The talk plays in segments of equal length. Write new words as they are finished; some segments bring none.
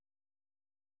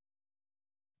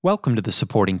Welcome to the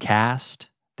supporting cast.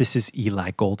 This is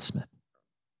Eli Goldsmith.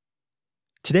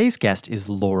 Today's guest is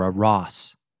Laura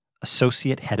Ross,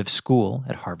 Associate Head of School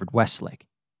at Harvard-Westlake.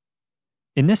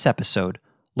 In this episode,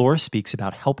 Laura speaks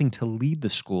about helping to lead the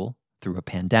school through a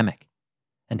pandemic,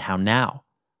 and how now,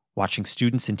 watching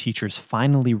students and teachers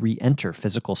finally re-enter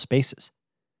physical spaces,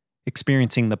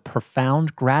 experiencing the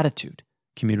profound gratitude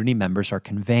community members are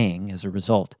conveying as a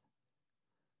result.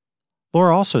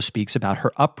 Laura also speaks about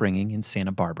her upbringing in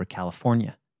Santa Barbara,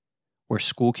 California, where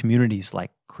school communities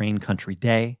like Crane Country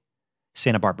Day,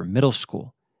 Santa Barbara Middle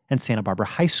School, and Santa Barbara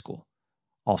High School,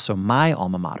 also my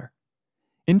alma mater,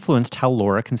 influenced how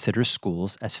Laura considers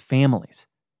schools as families,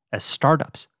 as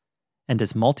startups, and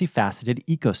as multifaceted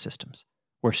ecosystems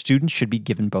where students should be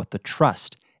given both the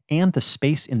trust and the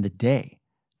space in the day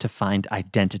to find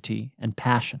identity and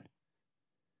passion.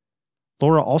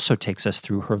 Laura also takes us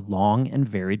through her long and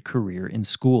varied career in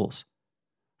schools,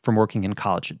 from working in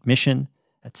college admission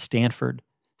at Stanford,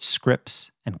 Scripps,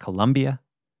 and Columbia,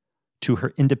 to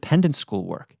her independent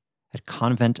schoolwork at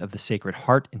Convent of the Sacred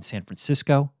Heart in San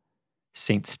Francisco,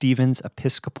 St. Stephen's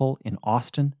Episcopal in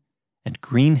Austin, and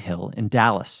Greenhill in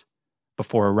Dallas,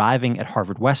 before arriving at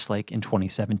Harvard-Westlake in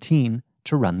 2017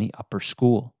 to run the upper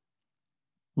school.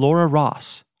 Laura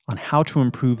Ross on how to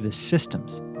improve the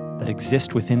systems that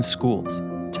exist within schools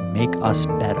to make us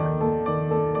better.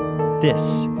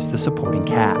 This is the supporting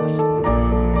cast.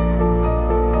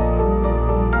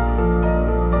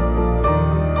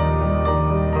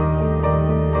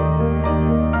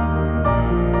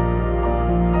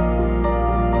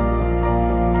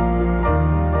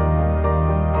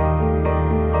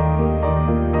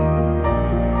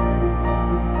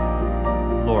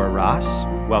 Laura Ross,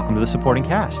 welcome to the supporting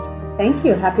cast. Thank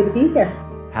you. Happy to be here.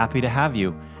 Happy to have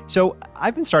you. So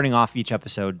I've been starting off each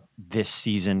episode this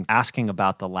season asking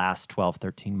about the last 12,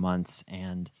 13 months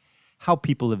and how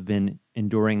people have been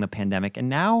enduring the pandemic. And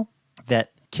now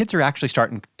that kids are actually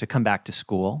starting to come back to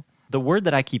school, the word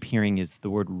that I keep hearing is the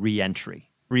word reentry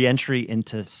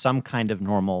into some kind of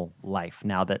normal life.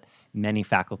 Now that many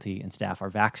faculty and staff are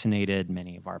vaccinated,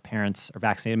 many of our parents are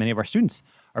vaccinated, many of our students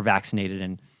are vaccinated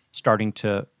and starting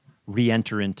to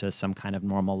reenter into some kind of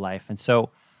normal life. And so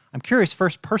I'm curious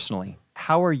first personally,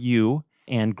 how are you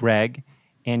and Greg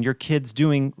and your kids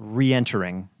doing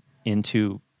re-entering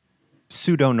into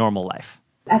pseudo-normal life?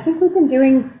 I think we've been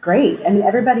doing great. I mean,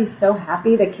 everybody's so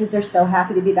happy. The kids are so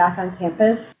happy to be back on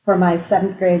campus. For my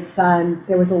 7th grade son,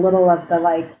 there was a little of the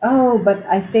but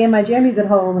I stay in my jammies at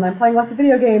home and I'm playing lots of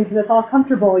video games and it's all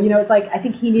comfortable. You know, it's like, I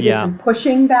think he needed some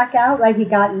pushing back out. Like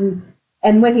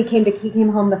and when he came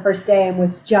home the first day and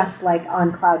was just like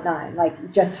on cloud 9,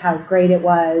 like just how great it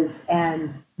was,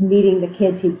 and meeting the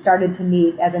kids he'd started to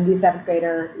meet as a new 7th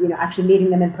grader, you know, actually meeting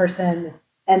them in person.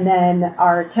 And then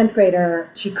our 10th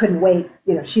grader, she couldn't wait,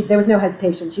 you know, there was no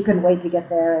hesitation. She couldn't wait to get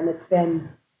there. And it's been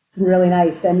really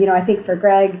nice. And, you know, I think for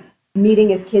Greg, meeting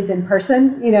his kids in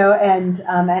person, you know, and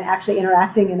actually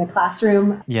interacting in a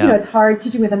classroom. You know, it's hard.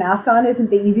 Teaching with a mask on isn't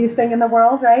the easiest thing in the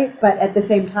world, right? But at the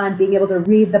same time, being able to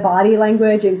read the body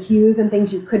language and cues and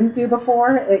things you couldn't do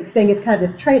before, saying it's kind of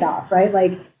this trade-off, right?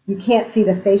 Like you can't see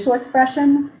the facial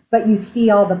expression, but you see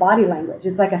all the body language.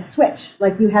 It's like a switch.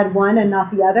 Like you had one and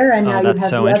not the other, and now you have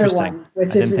the other one,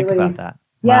 which is really, think about that.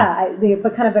 Wow.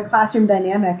 But kind of a classroom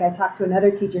dynamic. I talked to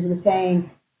another teacher who was saying,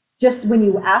 just when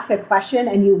you ask a question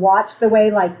and you watch the way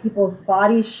like people's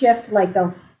bodies shift, like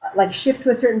they'll like shift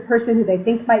to a certain person who they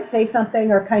think might say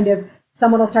something, or kind of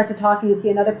someone will start to talk and you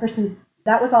see another person's,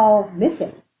 that was all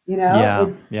missing, you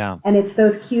know? And it's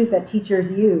those cues that teachers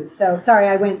use. So sorry,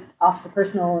 I went off the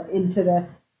personal into the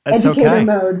educator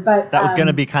mode, but that was going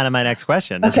to be kind of my next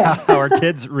question. Is how are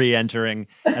kids re-entering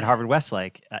at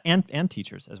Harvard-Westlake and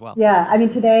teachers as well? Yeah, I mean,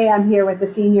 today I'm here with the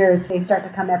seniors. They start to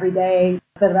come every day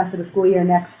for the rest of the school year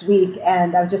next week.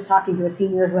 And I was just talking to a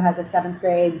senior who has a 7th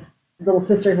grade little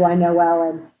sister who I know well,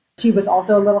 and she was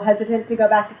also a little hesitant to go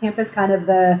back to campus, kind of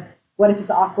the, what if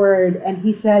it's awkward? And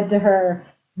he said to her,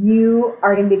 you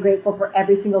are going to be grateful for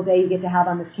every single day you get to have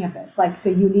on this campus. Like, so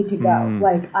you need to go.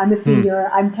 Like, I'm a senior.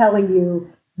 I'm telling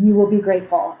you, you will be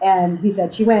grateful. And he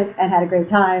said she went and had a great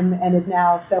time and is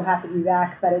now so happy to be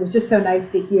back. But it was just so nice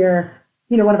to hear,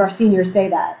 you know, one of our seniors say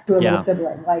that to a little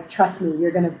sibling. Like, trust me, you're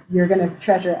gonna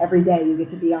treasure every day you get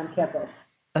to be on campus.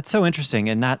 That's so interesting.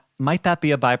 And might that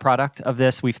be a byproduct of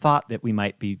this? We've thought that we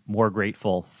might be more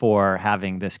grateful for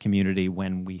having this community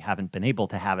when we haven't been able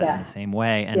to have it in the same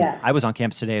way. And I was on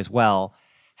campus today as well,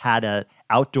 had an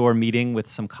outdoor meeting with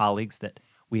some colleagues that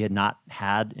we had not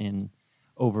had in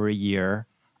over a year.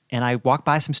 And I walked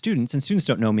by some students, and students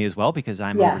don't know me as well because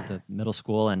I'm over at the middle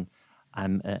school and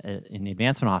I'm in the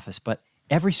advancement office. But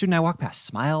every student I walked past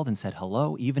smiled and said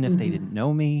hello, even if they didn't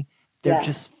know me. There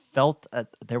just felt,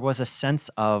 there was a sense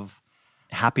of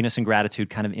happiness and gratitude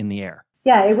kind of in the air.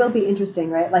 Yeah, it will be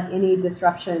interesting, right? Like any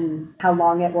disruption, how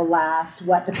long it will last,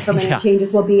 what the permanent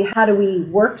changes will be. How do we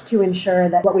work to ensure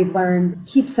that what we've learned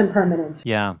keeps some permanence?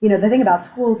 Yeah. You know, the thing about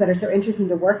schools that are so interesting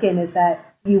to work in is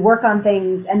that you work on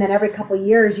things and then every couple of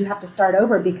years you have to start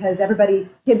over because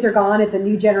kids are gone. It's a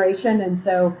new generation. And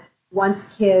so once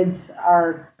kids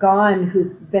are gone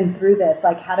who've been through this,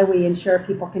 like how do we ensure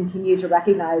people continue to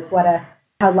recognize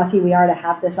how lucky we are to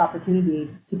have this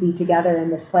opportunity to be together in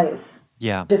this place?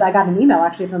 Yeah. I got an email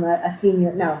actually from a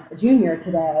junior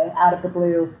today out of the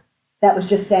blue that was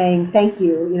just saying thank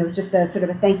you, just a sort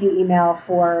of a thank you email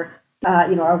for,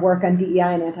 our work on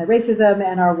DEI and anti-racism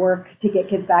and our work to get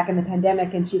kids back in the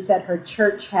pandemic. And she said her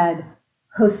church had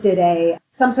hosted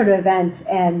some sort of event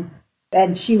and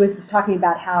she was just talking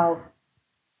about how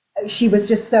she was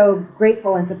just so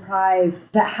grateful and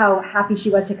surprised at how happy she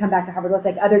was to come back to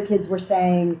Harvard-Westlake. Like other kids were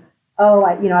saying, oh,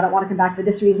 I don't want to come back for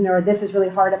this reason, or this is really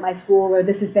hard at my school, or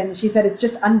this has been, she said, it's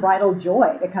just unbridled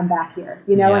joy to come back here,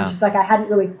 And she's like, I hadn't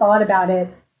really thought about it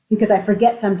because I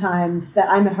forget sometimes that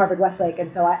I'm at Harvard-Westlake.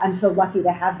 And so I'm so lucky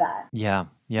to have that. Yeah.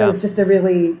 So it's just a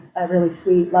really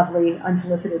sweet, lovely,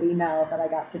 unsolicited email that I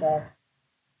got today.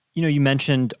 You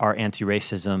mentioned our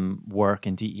anti-racism work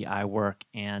and DEI work.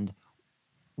 And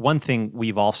one thing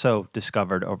we've also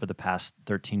discovered over the past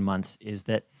 13 months is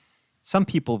that some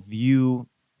people view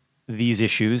these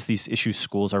issues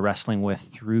schools are wrestling with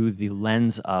through the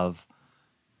lens of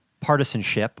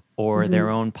partisanship or their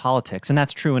own politics. And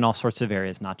that's true in all sorts of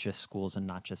areas, not just schools and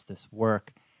not just this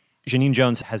work. Janine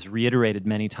Jones has reiterated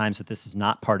many times that this is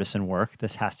not partisan work.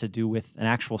 This has to do with an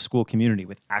actual school community,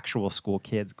 with actual school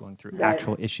kids going through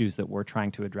actual issues that we're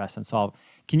trying to address and solve.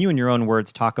 Can you, in your own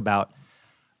words, talk about,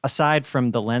 aside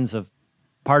from the lens of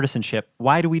partisanship,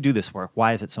 why do we do this work?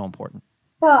 Why is it so important?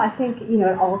 Well, I think,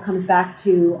 it all comes back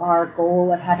to our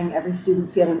goal of having every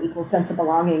student feel an equal sense of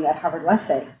belonging at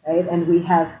Harvard-Westlake, right? And we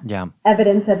have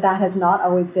evidence that has not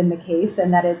always been the case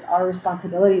and that it's our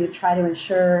responsibility to try to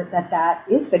ensure that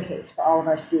is the case for all of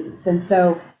our students. And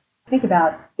so think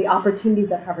about the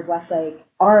opportunities at Harvard-Westlake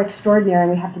are extraordinary,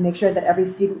 and we have to make sure that every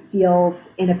student feels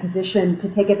in a position to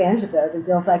take advantage of those and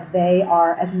feels like they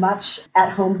are as much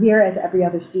at home here as every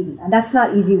other student. And that's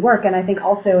not easy work. And I think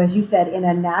also, as you said, in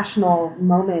a national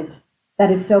moment that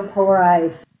is so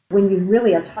polarized, when you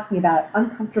really are talking about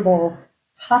uncomfortable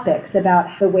topics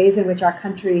about the ways in which our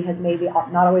country has maybe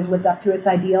not always lived up to its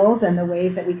ideals and the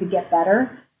ways that we could get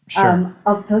better. Sure.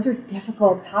 Those are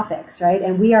difficult topics, right?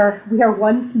 And we are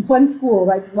one school,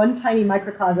 right? It's one tiny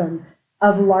microcosm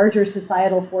of larger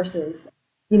societal forces,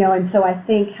 and so I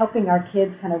think helping our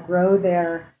kids kind of grow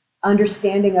their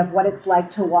understanding of what it's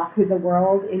like to walk through the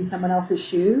world in someone else's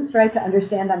shoes, right? To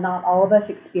understand that not all of us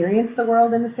experience the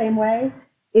world in the same way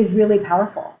is really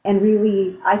powerful. And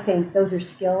really, I think those are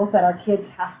skills that our kids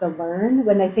have to learn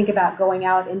when they think about going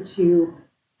out into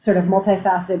sort of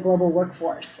multifaceted global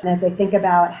workforce. And as they think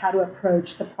about how to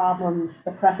approach the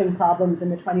pressing problems in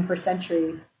the 21st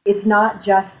century, it's not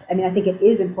just, I think it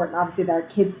is important, obviously, that our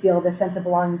kids feel this sense of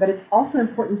belonging, but it's also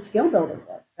important skill building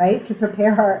work, right? To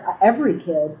prepare every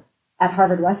kid at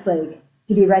Harvard-Westlake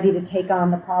to be ready to take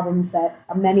on the problems that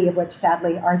many of which,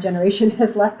 sadly, our generation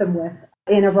has left them with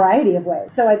in a variety of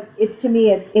ways. So it's to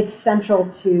me, it's central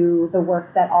to the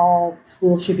work that all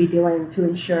schools should be doing to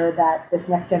ensure that this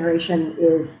next generation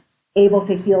is able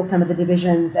to heal some of the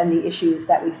divisions and the issues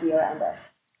that we see around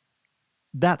us.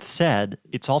 That said,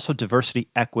 it's also diversity,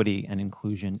 equity, and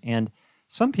inclusion. And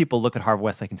some people look at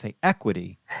Harvard-Westlake and say,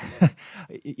 equity.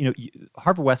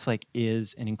 Harvard-Westlake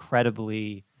is an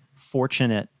incredibly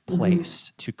fortunate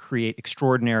place to create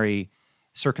extraordinary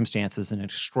circumstances and an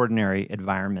extraordinary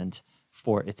environment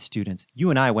for its students. You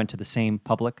and I went to the same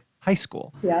public high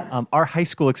school. Yeah. Our high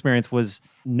school experience was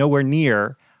nowhere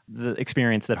near the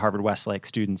experience that Harvard-Westlake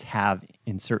students have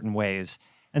in certain ways.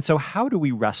 And so how do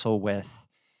we wrestle with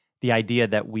the idea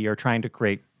that we are trying to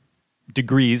create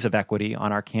degrees of equity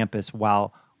on our campus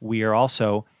while we are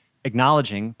also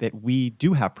acknowledging that we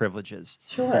do have privileges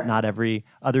that not every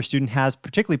other student has,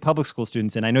 particularly public school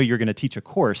students? And I know you're going to teach a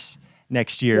course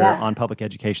next year on public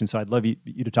education, so I'd love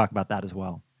you to talk about that as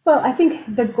well. Well, I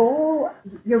think the goal,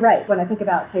 you're right. When I think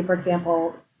about, say, for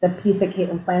example, the piece that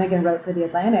Caitlin Flanagan wrote for The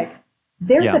Atlantic,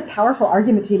 there's a powerful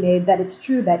argument to be made that it's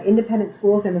true that independent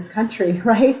schools in this country,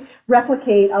 right,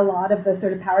 replicate a lot of the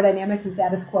sort of power dynamics and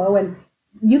status quo. And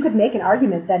you could make an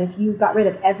argument that if you got rid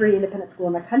of every independent school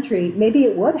in the country, maybe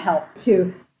it would help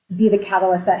to be the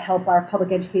catalyst that help our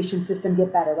public education system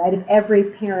get better, right? If every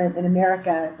parent in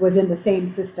America was in the same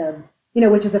system,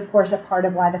 which is, of course, a part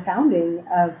of why the founding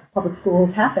of public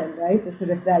schools happened, right?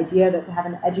 The idea that to have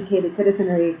an educated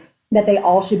citizenry, that they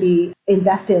all should be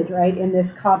invested, right, in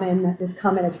this common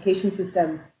education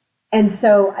system. And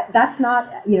so that's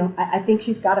not, I think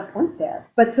she's got a point there.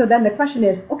 But so then the question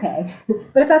is, okay,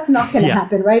 but if that's not going to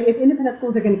happen, right, if independent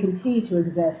schools are going to continue to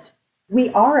exist, we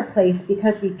are a place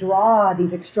because we draw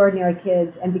these extraordinary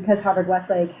kids, and because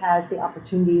Harvard-Westlake has the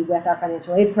opportunity with our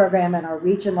financial aid program and our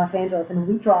reach in Los Angeles, and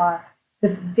we draw the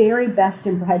very best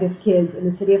and brightest kids in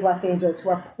the city of Los Angeles who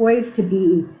are poised to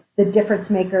be the difference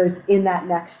makers in that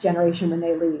next generation when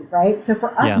they leave, right? So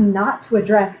for us not to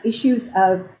address issues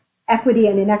of equity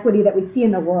and inequity that we see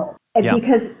in the world, and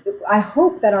because I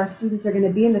hope that our students are going to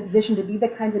be in the position to be the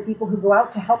kinds of people who go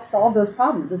out to help solve those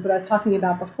problems. That's what I was talking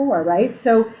about before, right?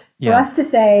 So for us to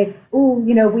say,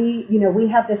 we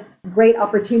have this great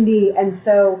opportunity, and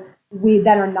so we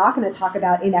then are not going to talk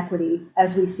about inequity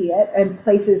as we see it in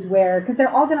places where, because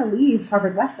they're all going to leave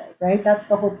Harvard-Westlake, right? That's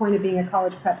the whole point of being a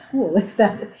college prep school, is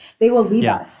that they will leave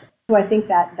us. So I think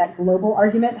that global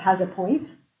argument has a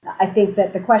point. I think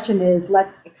that the question is,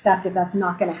 let's accept if that's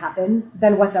not going to happen,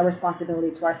 then what's our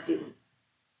responsibility to our students?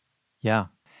 Yeah.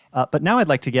 But now I'd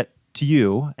like to get to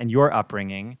you and your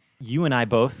upbringing. You and I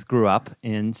both grew up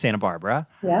in Santa Barbara.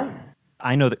 Yeah.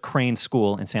 I know that Crane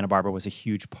School in Santa Barbara was a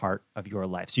huge part of your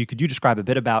life. So could you describe a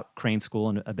bit about Crane School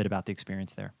and a bit about the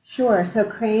experience there? Sure. So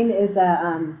Crane is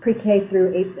a pre-K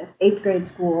through eighth grade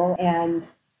school, and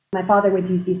my father went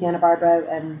to UC Santa Barbara,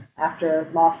 and after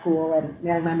law school and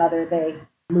marrying my mother, they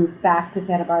moved back to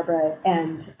Santa Barbara,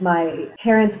 and my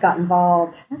parents got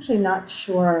involved. I'm actually not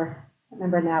sure, I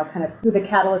remember now kind of who the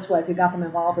catalyst was who got them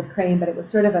involved with Crane, but it was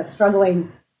sort of a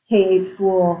struggling K-8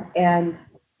 school, and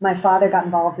my father got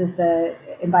involved as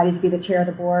invited to be the chair of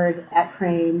the board at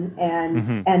Crane,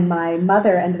 and my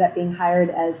mother ended up being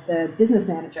hired as the business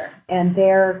manager. And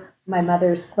my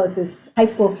mother's closest high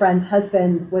school friend's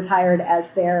husband was hired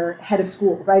as their head of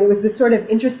school, right? It was this sort of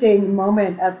interesting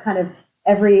moment of kind of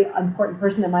every important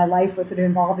person in my life was sort of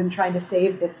involved in trying to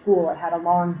save this school. It had a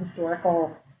long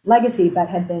historical legacy, but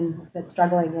had been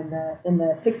struggling in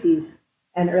the 60s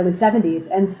and early 70s.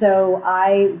 And so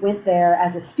I went there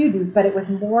as a student, but it was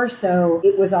more so,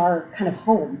 it was our kind of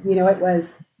home. It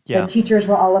was, the teachers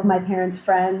were all of my parents'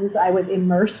 friends. I was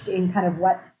immersed in kind of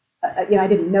what, I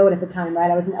didn't know it at the time, right?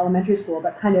 I was in elementary school,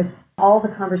 but kind of all the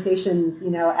conversations,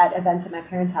 at events at my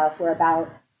parents' house were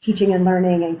about teaching and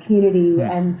learning and community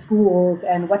and schools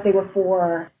and what they were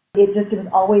for. It was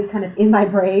always kind of in my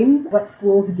brain what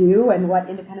schools do and what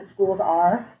independent schools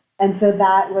are. And so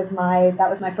that was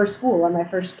my first school and my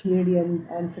first community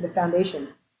and sort of foundation.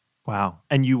 Wow.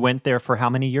 And you went there for how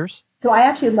many years? So I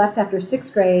actually left after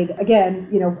sixth grade. Again,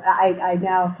 I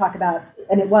now talk about,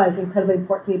 and it was incredibly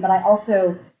important to me, but I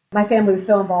also, my family was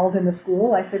so involved in the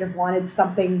school, I sort of wanted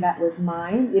something that was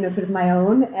mine, sort of my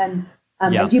own. And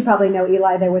as you probably know,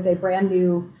 Eli, there was a brand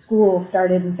new school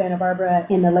started in Santa Barbara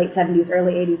in the late 70s,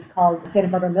 early 80s called Santa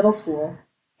Barbara Middle School.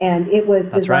 And it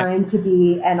was designed to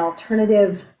be an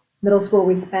alternative middle school.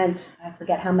 We spent, I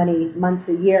forget how many months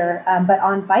a year, but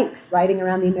on bikes, riding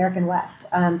around the American West,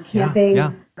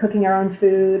 camping, cooking our own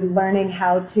food, learning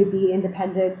how to be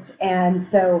independent. And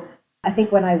so I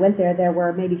think when I went there, there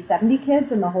were maybe 70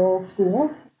 kids in the whole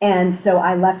school. And so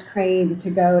I left Crane to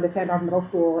go to Santa Barbara Middle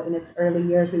School in its early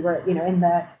years. We were, in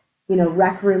the,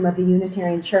 rec room of the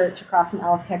Unitarian Church across from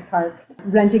Alice Keck Park,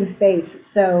 renting space.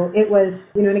 So it was,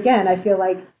 and again, I feel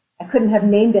like I couldn't have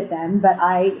named it then, but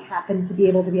I happened to be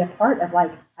able to be a part of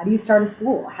how do you start a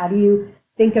school? How do you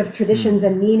think of traditions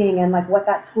and meaning and what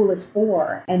that school is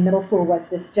for? And middle school was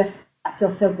this I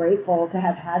feel so grateful to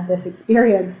have had this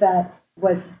experience that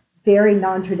was very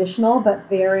non-traditional, but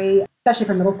very, especially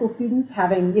for middle school students,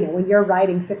 having, when you're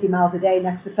riding 50 miles a day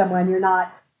next to someone, you're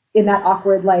not in that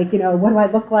awkward, what do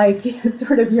I look like? It's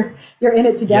sort of, you're in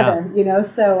it together,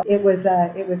 so it was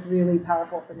really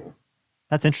powerful for me.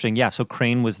 That's interesting. Yeah. So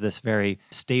Crane was this very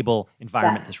stable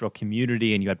environment, this real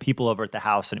community, and you had people over at the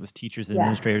house, and it was teachers and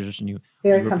administrators, and you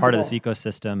were part of this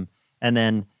ecosystem. And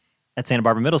then at Santa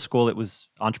Barbara Middle School, it was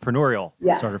entrepreneurial,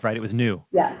 sort of, right? It was new.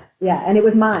 Yeah. Yeah. And it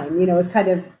was mine, it was kind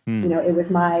of, it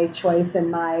was my choice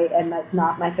and that's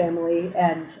not my family.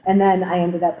 And then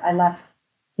I left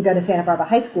to go to Santa Barbara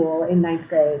High School in ninth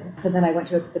grade. So then I went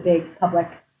to the big public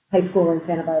high school in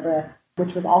Santa Barbara,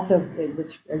 which was also,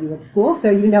 which you went to school, so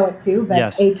you know it too,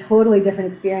 but a totally different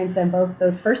experience than both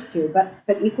those first two.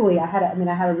 But equally, I had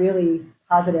a really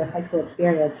positive high school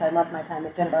experience. I loved my time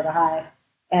at Santa Barbara High.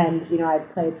 And, I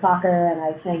played soccer and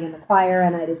I sang in the choir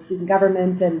and I did student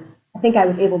government. And I think I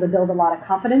was able to build a lot of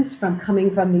confidence from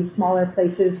coming from these smaller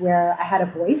places where I had a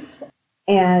voice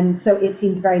And so it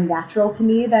seemed very natural to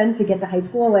me then to get to high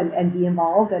school and be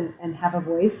involved and have a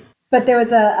voice. But there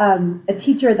was a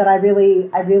teacher that I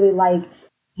really liked.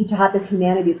 He taught this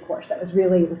humanities course that was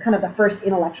it was kind of the first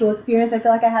intellectual experience I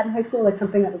feel like I had in high school, like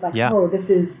something that was like, oh, this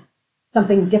is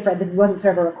something different. That wasn't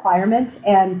sort of a requirement.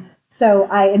 And so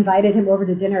I invited him over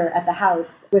to dinner at the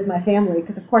house with my family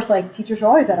because, of course, like teachers are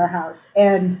always at our house.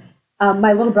 And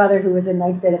my little brother, who was in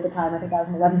 9th grade at the time, I think I was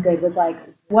in 11th grade, was like,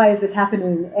 why is this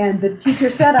happening? And the teacher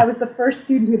said I was the first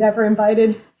student who'd ever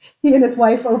invited he and his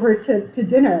wife over to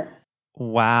dinner.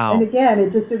 Wow. And again,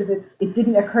 it just sort of, it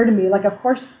didn't occur to me, like, of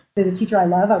course, there's a teacher I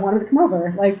love. I want him to come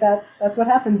over. Like, that's what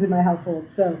happens in my household.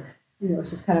 So,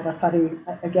 it's just kind of a funny,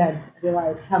 again, I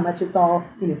realize how much it's all,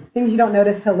 things you don't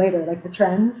notice till later, like the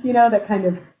trends, that kind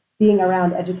of being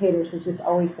around educators has just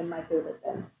always been my favorite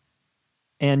thing.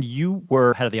 And you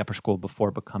were head of the upper school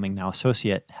before becoming now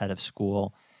associate head of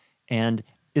school. And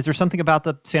is there something about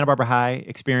the Santa Barbara High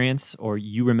experience or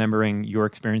you remembering your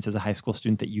experience as a high school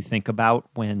student that you think about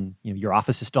when your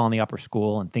office is still in the upper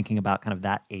school and thinking about kind of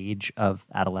that age of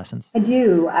adolescence? I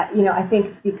do. I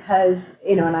think because,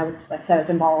 and I was, like I said,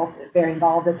 I was very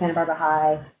involved at Santa Barbara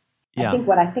High. Yeah. I think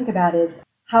what I think about is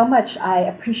how much I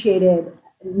appreciated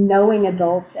knowing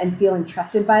adults and feeling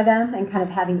trusted by them and kind of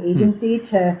having agency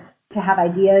to have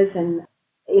ideas and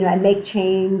make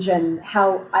change, and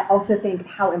how I also think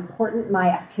how important my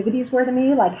activities were to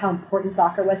me, like how important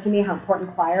soccer was to me, how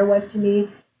important choir was to me.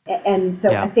 And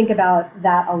so I think about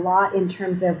that a lot in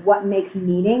terms of what makes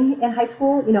meaning in high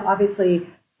school. Obviously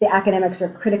the academics are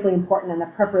critically important and the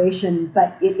preparation,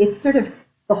 but it's sort of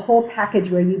the whole package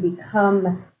where you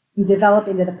develop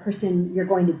into the person you're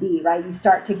going to be, right? You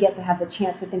start to get to have the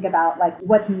chance to think about like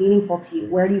what's meaningful to you.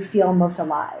 Where do you feel most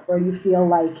alive? Where do you feel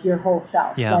like your whole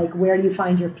self? Yeah. Like where do you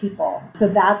find your people? So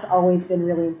that's always been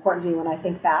really important to me when I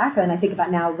think back. And I think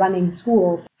about now running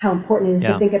schools, how important it is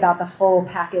to think about the full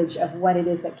package of what it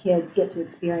is that kids get to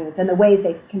experience and the ways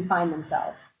they can find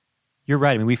themselves. You're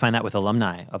right. I mean, we find that with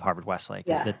alumni of Harvard-Westlake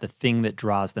is that the thing that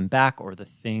draws them back or the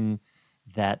thing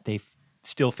that they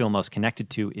still feel most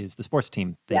connected to is the sports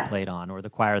team they played on or the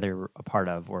choir they were a part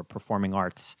of or performing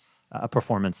arts, a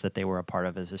performance that they were a part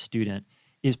of as a student.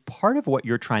 Is part of what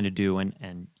you're trying to do,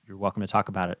 and you're welcome to talk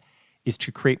about it, is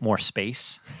to create more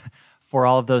space for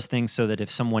all of those things so that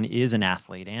if someone is an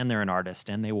athlete and they're an artist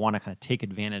and they want to kind of take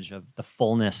advantage of the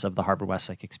fullness of the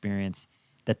Harvard-Westlake experience,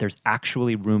 that there's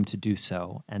actually room to do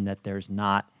so and that there's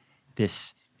not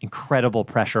this incredible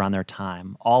pressure on their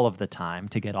time, all of the time,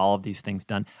 to get all of these things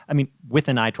done. I mean, with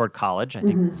an eye toward college, I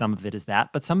think some of it is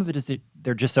that, but some of it is that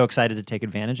they're just so excited to take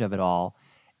advantage of it all.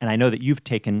 And I know that you've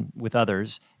taken with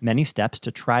others many steps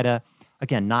to try to,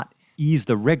 again, not ease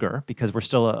the rigor because we're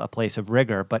still a place of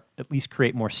rigor, but at least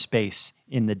create more space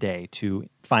in the day to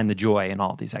find the joy in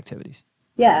all of these activities.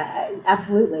 Yeah,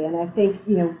 absolutely. And I think,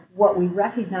 what we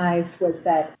recognized was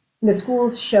that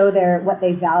schools show what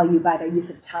they value by their use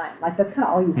of time. Like that's kind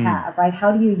of all you have, right?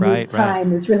 How do you use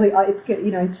time is really, it's good,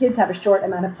 and kids have a short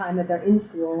amount of time that they're in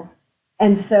school.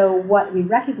 And so what we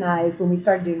recognized when we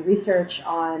started doing research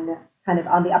on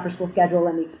the upper school schedule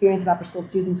and the experience of upper school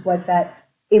students was that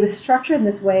it was structured in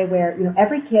this way where,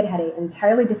 every kid had an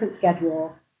entirely different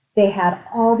schedule. They had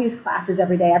all these classes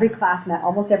every day. Every class met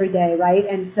almost every day, right?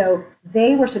 And so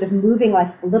they were sort of moving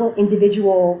like little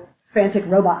individual frantic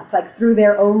robots, like through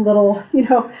their own little,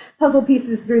 puzzle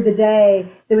pieces through the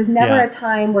day. There was never a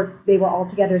time where they were all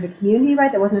together as a community, right?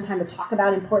 There wasn't a time to talk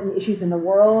about important issues in the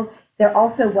world. There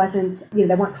also wasn't,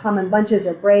 there weren't common lunches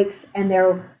or breaks. And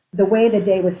the way the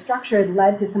day was structured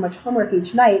led to so much homework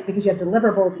each night because you had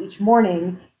deliverables each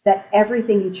morning that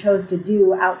everything you chose to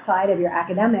do outside of your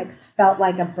academics felt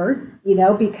like a burden,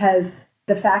 because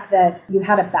the fact that you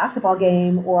had a basketball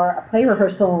game or a play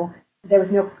rehearsal, there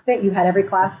was no thing. You had every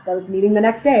class that was meeting the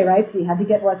next day, right? So you had to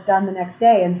get what's done the next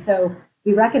day. And so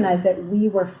we recognized that we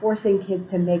were forcing kids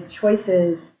to make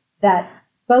choices that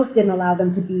both didn't allow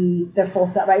them to be their full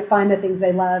self, right? Find the things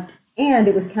they loved. And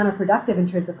it was counterproductive in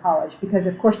terms of college because,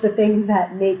 of course, the things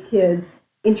that make kids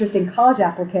interesting college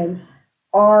applicants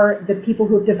are the people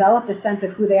who have developed a sense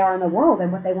of who they are in the world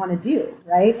and what they want to do,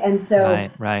 right? And so...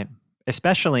 Right.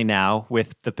 Especially now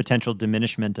with the potential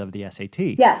diminishment of the SAT.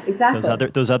 Yes, exactly.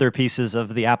 Those other pieces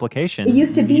of the application. It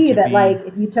used to be that like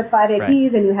if you took 5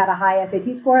 APs and you had a high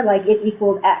SAT score, like it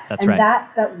equaled X. That's and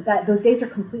right. that those days are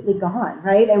completely gone,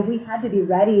 right? And we had to be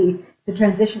ready to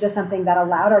transition to something that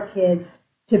allowed our kids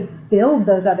to build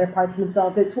those other parts of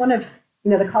themselves. It's one of,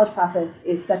 the college process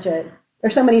is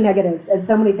there's so many negatives and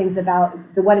so many things about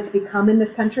what it's become in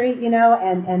this country,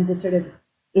 and the sort of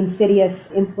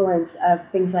insidious influence of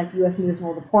things like U.S. News and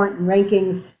World Report and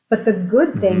rankings. But the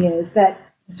good thing is that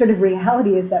sort of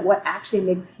reality is that what actually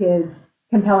makes kids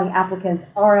compelling applicants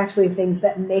are actually things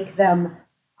that make them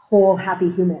whole, happy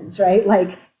humans, right?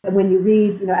 Like when you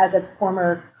read, as a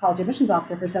former college admissions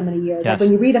officer for so many years, Yes. like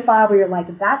when you read a file where you're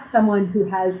like, that's someone who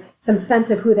has some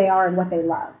sense of who they are and what they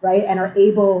love, right? And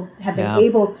have been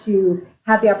able to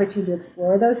have the opportunity to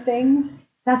explore those things.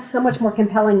 That's so much more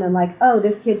compelling than like, oh,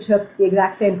 this kid took the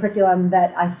exact same curriculum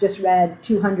that I just read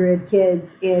 200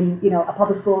 kids in, a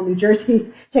public school in New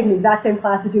Jersey, taking the exact same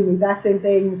classes, doing the exact same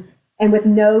things, and with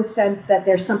no sense that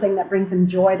there's something that brings them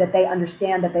joy, that they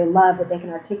understand, that they love, that they can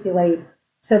articulate.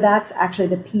 So that's actually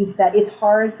the piece that it's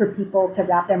hard for people to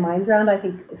wrap their minds around. I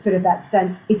think sort of that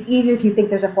sense, it's easier if you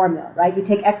think there's a formula, right? You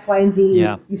take X, Y, and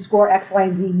Z, you score X, Y,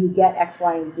 and Z, you get X,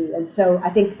 Y, and Z. And so I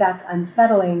think that's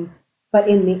unsettling. But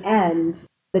in the end,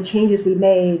 the changes we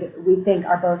made, we think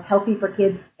are both healthy for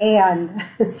kids and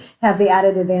have the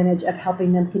added advantage of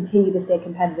helping them continue to stay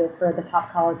competitive for the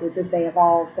top colleges as they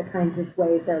evolve the kinds of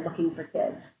ways they're looking for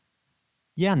kids.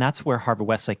 Yeah, and that's where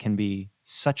Harvard-Westlake can be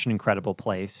such an incredible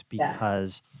place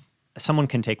because someone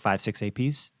can take 5, 6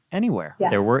 APs anywhere. Yeah.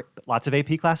 There were lots of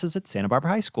AP classes at Santa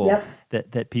Barbara High School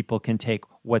that people can take.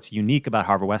 What's unique about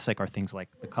Harvard-Westlake are things like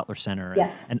the Cutler Center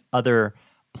and other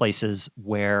places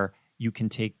where you can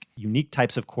take unique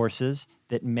types of courses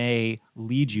that may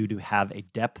lead you to have a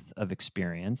depth of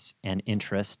experience and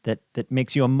interest that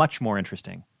makes you a much more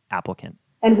interesting applicant.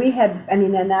 And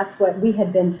that's what we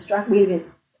had been struck, we had been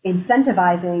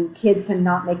incentivizing kids to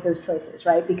not make those choices,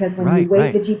 right? Because when you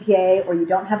weight the GPA or you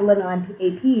don't have a limit on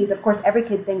APs, of course, every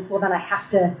kid thinks, well, then I have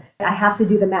to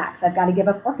do the max. I've got to give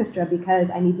up orchestra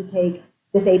because I need to take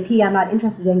this AP I'm not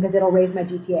interested in because it'll raise my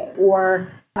GPA.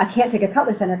 Or I can't take a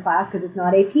Cutler Center class because it's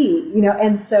not AP,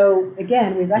 And so,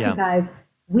 again, we recognize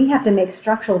we have to make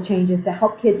structural changes to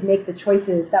help kids make the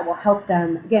choices that will help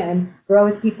them, again, grow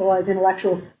as people, as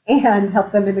intellectuals, and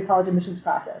help them in the college admissions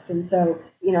process. And so,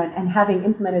 and having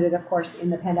implemented it, of course, in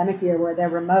the pandemic year where they're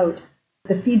remote,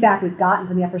 the feedback we've gotten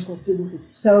from the upper school students is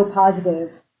so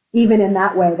positive, even in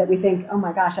that way, that we think, oh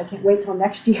my gosh, I can't wait till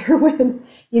next year when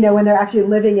they're actually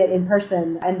living it in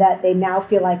person, and that they now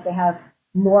feel like they have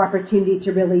more opportunity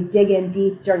to really dig in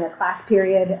deep during a class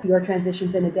period, fewer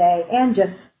transitions in a day, and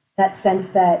just that sense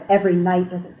that every night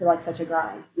doesn't feel like such a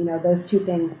grind. Those two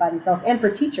things by themselves. And for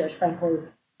teachers, frankly,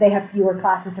 they have fewer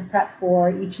classes to prep for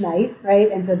each night,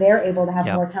 right? And so they're able to have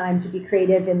more time to be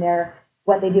creative in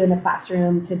what they do in the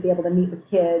classroom, to be able to meet with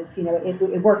kids.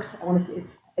 It works. I want to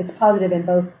say it's positive in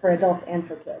both for adults and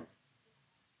for kids.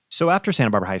 So after Santa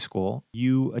Barbara High School,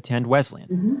 you attend Wesleyan.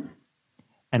 Mm-hmm.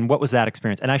 And what was that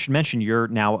experience? And I should mention, you're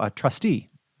now a trustee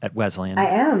at Wesleyan. I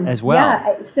am. As well.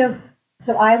 Yeah.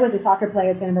 So I was a soccer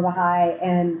player at Santa Barbara High,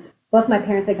 and both my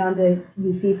parents had gone to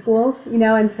UC schools,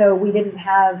 and so we didn't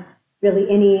have really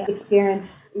any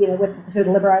experience, with sort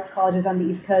of liberal arts colleges on the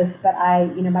East Coast. But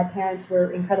my parents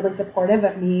were incredibly supportive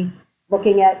of me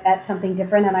looking at something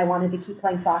different, and I wanted to keep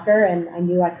playing soccer, and I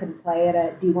knew I couldn't play at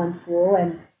a D1 school.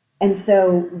 And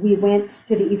so we went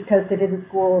to the East Coast to visit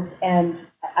schools, and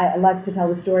I love to tell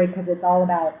the story because it's all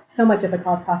about, so much of the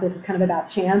college process is kind of about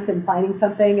chance and finding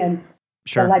something. And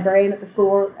the librarian at the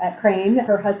school at Crane,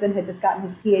 her husband had just gotten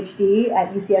his PhD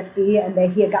at UCSB,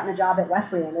 and he had gotten a job at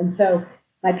Wesleyan. And so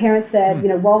my parents said,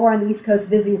 while we're on the East Coast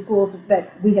visiting schools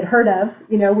that we had heard of,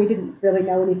 we didn't really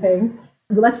know anything,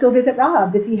 let's go visit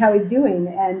Rob to see how he's doing.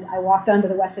 And I walked onto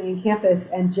the Wesleyan campus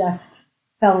and just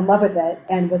fell in love with it,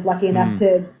 and was lucky enough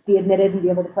to be admitted and be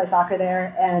able to play soccer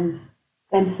there. And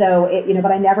so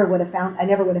but I never would have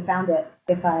found it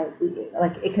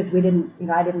because we didn't,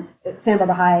 Santa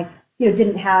Barbara High,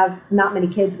 didn't have, not many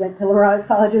kids went to liberal arts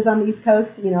colleges on the East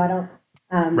Coast.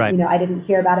 I didn't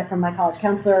hear about it from my college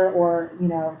counselor, or,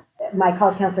 my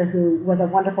college counselor, who was a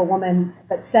wonderful woman,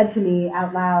 but said to me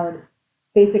out loud,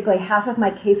 basically, half of my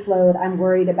caseload, I'm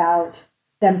worried about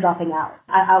them dropping out.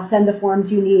 I'll send the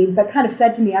forms you need, but kind of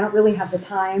said to me, I don't really have the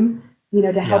time,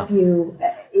 to help you.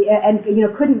 And,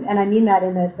 couldn't, and I mean that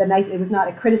in the nice, it was not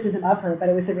a criticism of her, but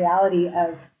it was the reality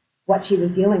of what she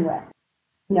was dealing with.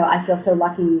 I feel so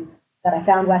lucky that I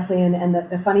found Wesleyan. And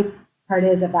the funny part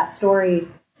is of that story,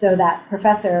 so that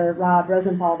professor, Rob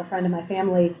Rosenthal, the friend of my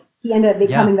family, he ended up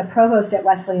becoming the provost at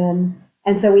Wesleyan.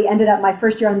 And so we ended up, my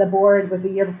first year on the board was the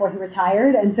year before he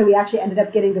retired. And so we actually ended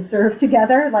up getting to serve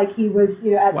together. Like he was,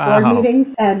 at board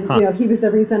meetings. And, he was the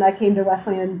reason I came to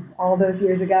Wesleyan all those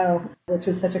years ago, which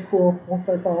was such a cool full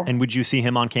circle. And would you see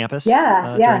him on campus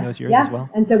during those years as well?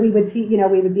 And so we would see,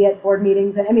 we would be at board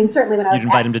meetings. And certainly when I was You'd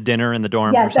invite him to dinner in the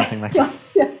dorm or something like that.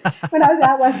 Yes. When I was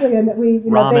at Wesleyan,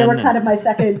 they were kind of my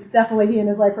second, definitely he and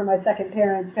his wife were my second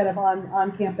parents kind of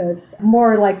on campus.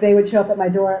 More like they would show up at my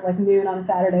door at like noon on a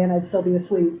Saturday and I'd still be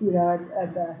asleep,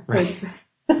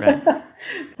 Right.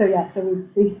 So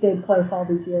we stayed close all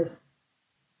these years.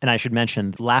 And I should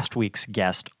mention last week's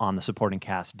guest on the supporting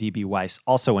cast, D.B. Weiss,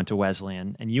 also went to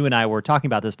Wesleyan. And you and I were talking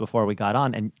about this before we got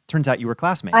on, and turns out you were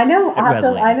classmates. I know. I'll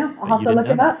have to look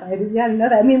him up. I didn't know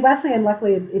that. I mean, Wesleyan,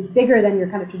 luckily, it's bigger than your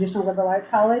kind of traditional liberal arts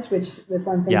college, which was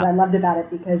one of the things I loved about it,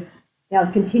 because I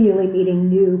was continually meeting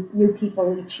new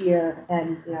people each year,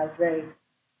 and I was very,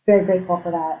 very grateful for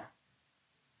that.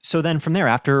 So then from there,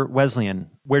 after Wesleyan,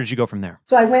 where did you go from there?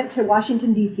 So I went to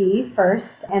Washington, D.C.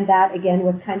 first, and that, again,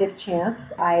 was kind of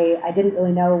chance. I didn't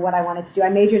really know what I wanted to do. I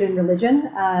majored in religion,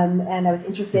 and I was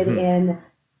interested in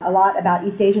a lot about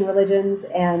East Asian religions,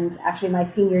 and actually my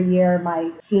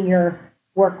senior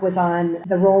work was on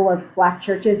the role of Black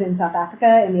churches in South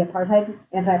Africa in the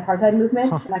anti-apartheid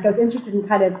movement. Like, I was interested in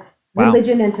kind of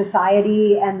religion and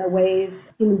society and the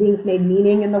ways human beings made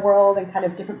meaning in the world and kind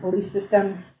of different belief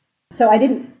systems. So I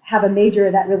didn't have a major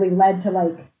that really led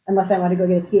to, unless I wanted to go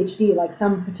get a PhD,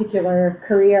 some particular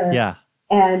career. Yeah.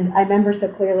 And I remember so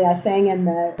clearly, I sang in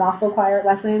the gospel choir at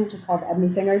Wesleyan, which is called Ebony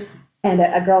Singers. And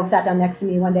a girl sat down next to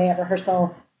me one day at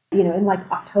rehearsal, in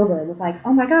October, and was like,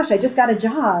 "Oh my gosh, I just got a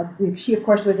job." She, of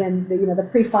course, was in the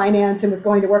pre-finance and was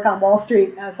going to work on Wall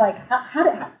Street. And I was like, how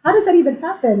does that even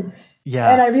happen? Yeah.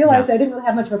 And I realized I didn't really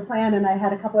have much of a plan. And I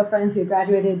had a couple of friends who had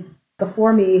graduated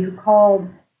before me who called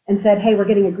and said, "Hey, we're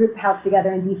getting a group house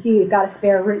together in DC. We've got a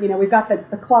spare room. We've got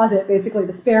the closet, basically.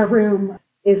 The spare room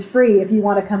is free if you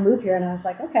want to come move here." And I was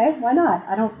like, okay, why not?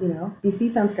 I don't, DC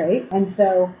sounds great. And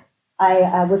so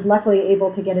I was luckily able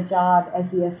to get a job as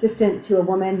the assistant to a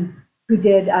woman who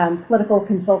did political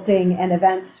consulting and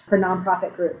events for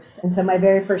nonprofit groups. And so my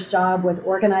very first job was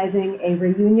organizing a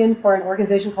reunion for an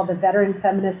organization called the Veteran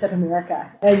Feminists of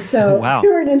America. And so we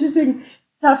were an interesting,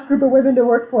 tough group of women to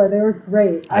work for. They were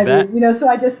great. I mean, so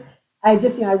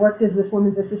I worked as this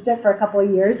woman's assistant for a couple of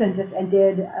years and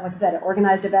did, like I said,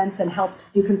 organized events and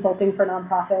helped do consulting for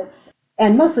nonprofits.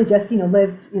 And mostly just,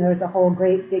 lived, there's a whole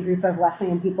great big group of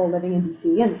Wesleyan people living in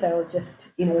DC. And so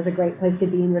just, it was a great place to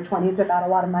be in your 20s without a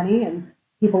lot of money, and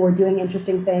people were doing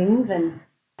interesting things. And,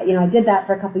 I did that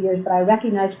for a couple of years, but I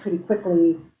recognized pretty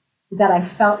quickly that I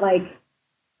felt like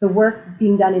the work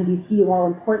being done in DC, while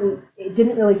important, it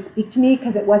didn't really speak to me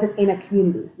because it wasn't in a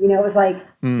community. It was like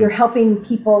you're helping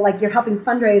people, like you're helping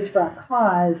fundraise for a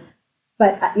cause.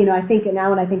 But, I think now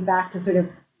when I think back to sort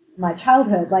of my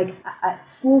childhood,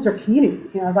 schools are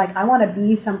communities. I was like, I want to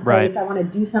be someplace, I want to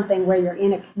do something where you're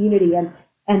in a community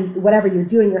and whatever you're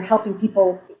doing, you're helping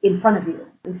people in front of you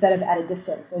instead of at a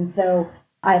distance. And so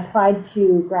I applied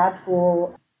to grad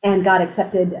school and got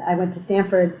accepted. I went to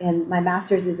Stanford, and my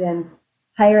master's is in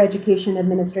higher education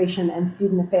administration and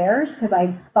student affairs, because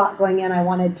I thought going in I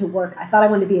wanted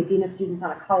to be a dean of students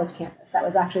on a college campus. That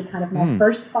was actually kind of my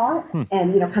first thought,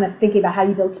 and kind of thinking about how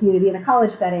you build community in a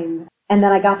college setting. And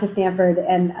then I got to Stanford,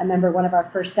 and I remember one of our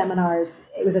first seminars,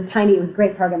 it was a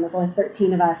great program. There was only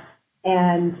 13 of us.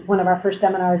 And one of our first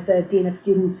seminars, the dean of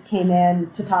students came in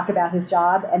to talk about his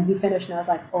job, and he finished, and I was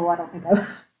like, oh, I don't think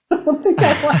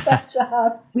I want that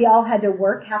job. We all had to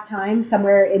work half-time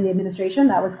somewhere in the administration.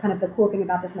 That was kind of the cool thing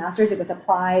about this master's. It was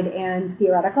applied and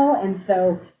theoretical. And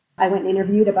so I went and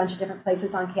interviewed a bunch of different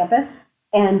places on campus,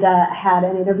 and had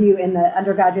an interview in the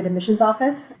undergraduate admissions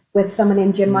office with someone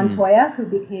named Jim Montoya, who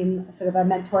became sort of a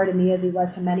mentor to me as he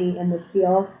was to many in this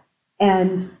field.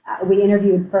 And we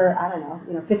interviewed for,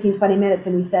 15, 20 minutes,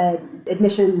 and he said,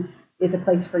 admissions is a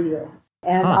place for you,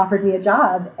 and offered me a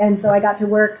job. And so I got to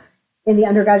work in the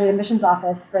undergraduate admissions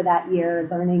office for that year,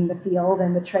 learning the field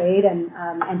and the trade,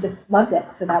 and just loved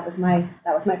it. So that was my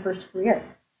first career.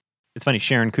 It's funny,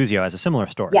 Sharon Kuzio has a similar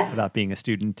story about being a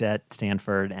student at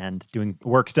Stanford and doing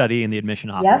work study in the admission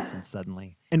office, and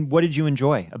suddenly. And what did you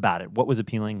enjoy about it? What was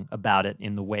appealing about it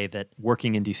in the way that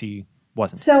working in DC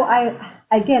wasn't? So I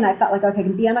felt like, okay, I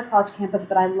can be on a college campus,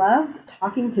 but I loved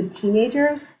talking to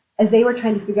teenagers as they were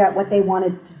trying to figure out what they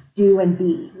wanted to do and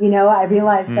be. I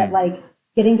realized that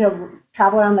getting to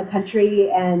travel around the country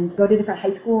and go to different high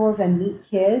schools and meet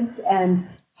kids and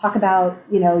talk about,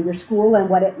 your school and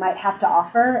what it might have to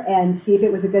offer and see if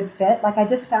it was a good fit. I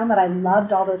just found that I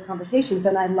loved all those conversations,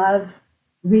 and I loved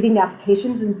reading the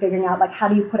applications and figuring out, how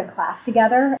do you put a class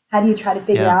together? How do you try to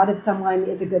figure out if someone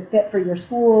is a good fit for your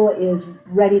school, is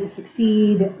ready to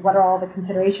succeed? What are all the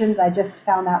considerations? I just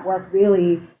found that work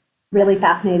really, really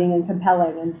fascinating and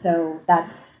compelling. And so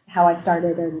that's how I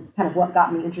started and kind of what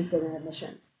got me interested in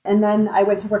admissions. And then I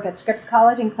went to work at Scripps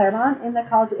College in Claremont in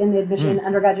the admission,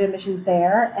 undergraduate admissions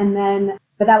there. And then,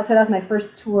 that was my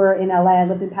first tour in LA. I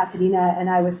lived in Pasadena, and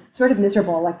I was sort of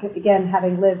miserable. Again,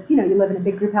 having lived, you live in a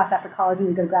big group house after college and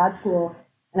you go to grad school,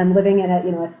 and I'm living in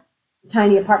a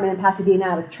tiny apartment in Pasadena.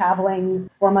 I was traveling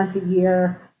 4 months a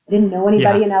year. I didn't know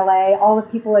anybody in LA. All the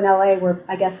people in LA were,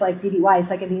 I guess, like D.B. Weiss,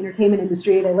 like in the entertainment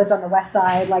industry. They lived on the West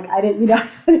Side. Like I didn't,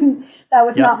 that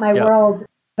was not my world.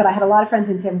 But I had a lot of friends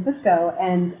in San Francisco,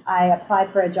 and I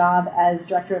applied for a job as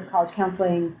director of college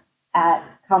counseling at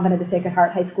Convent of the Sacred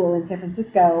Heart High School in San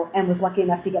Francisco, and was lucky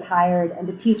enough to get hired and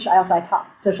to teach. I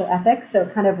taught social ethics, so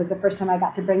it kind of was the first time I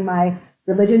got to bring my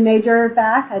religion major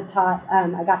back. I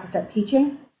got to start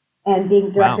teaching and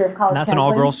being director of college counseling. That's an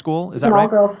all-girls school, is that right?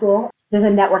 It's an all-girls school. There's a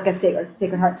network of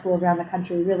Sacred Heart schools around the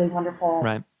country, really wonderful.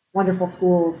 Right. Wonderful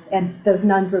schools, and those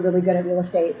nuns were really good at real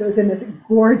estate. So it was in this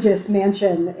gorgeous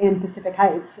mansion in Pacific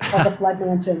Heights called the Flood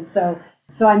Mansion. So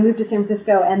I moved to San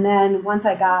Francisco, and then once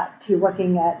I got to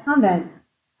working at Convent,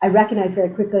 I recognized very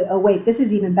quickly, oh wait, this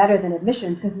is even better than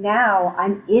admissions, because now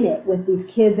I'm in it with these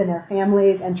kids and their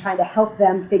families and trying to help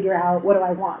them figure out, what do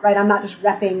I want, right? I'm not just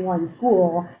repping one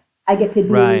school. I get to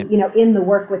be, in the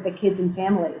work with the kids and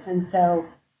families. And so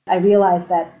I realized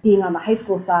that being on the high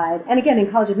school side, and again, in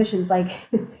college admissions, like,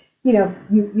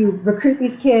 you recruit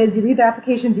these kids, you read their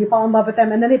applications, you fall in love with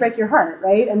them, and then they break your heart,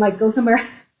 right? And like go somewhere,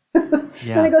 then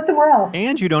they go somewhere else.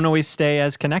 And you don't always stay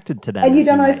as connected to them. And you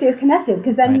don't always stay as connected,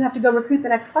 because then you have to go recruit the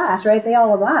next class, right? They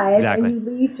all arrive and you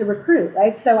leave to recruit,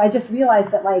 right? So I just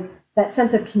realized that like that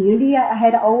sense of community I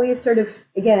had always sort of,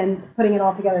 again, putting it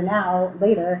all together now,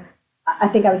 later, I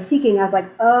think I was seeking. I was like,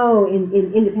 oh,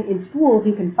 in schools,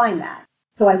 you can find that.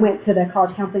 So I went to the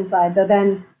college counseling side, though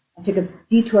then I took a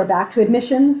detour back to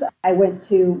admissions. I worked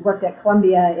at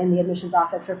Columbia in the admissions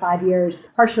office for 5 years,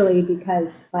 partially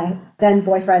because my then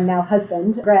boyfriend, now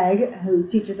husband, Greg, who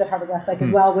teaches at Harvard-Westlake as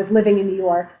well, was living in New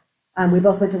York. We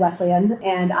both went to Wesleyan,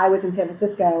 and I was in San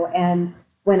Francisco. And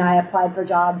when I applied for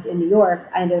jobs in New York,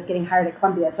 I ended up getting hired at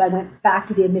Columbia. So I went back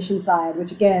to the admissions side,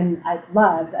 which again, I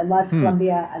loved. I loved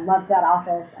Columbia. I loved that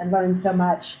office. I learned so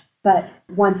much. But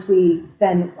once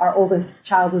our oldest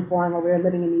child was born while we were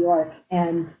living in New York,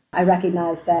 and I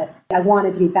recognized that I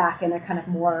wanted to be back in a kind of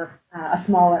more, a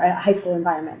smaller high school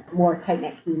environment, more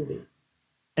tight-knit community.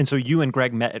 And so you and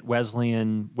Greg met at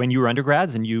Wesleyan when you were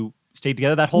undergrads, and you stayed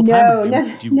together that whole time?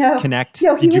 No. Connect?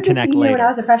 No, he was a senior later? When I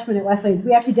was a freshman at Wesleyan. So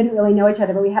we actually didn't really know each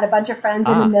other, but we had a bunch of friends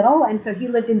in the middle. And so he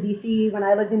lived in D.C. when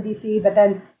I lived in D.C., but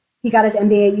then he got his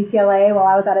MBA at UCLA while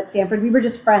I was out at Stanford. We were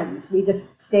just friends. We just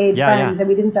stayed friends, and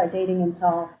we didn't start dating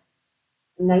until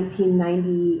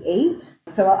 1998.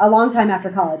 So a long time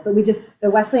after college. But the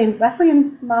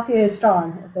Wesleyan Mafia is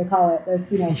strong, as they call it.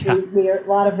 There's, we are a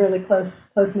lot of really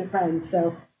close-knit friends.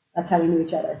 So that's how we knew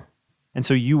each other. And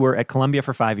so you were at Columbia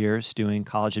for 5 years doing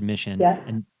college admission,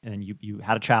 and you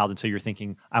had a child, and so you're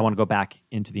thinking, I want to go back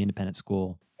into the independent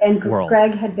school world.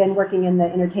 Greg had been working in the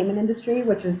entertainment industry,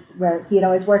 which was where he had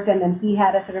always worked, and then he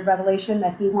had a sort of revelation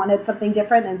that he wanted something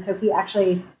different, and so he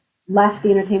actually left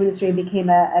the entertainment industry and became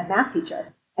a math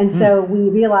teacher. And so we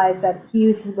realized that he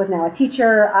was now a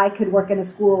teacher, I could work in a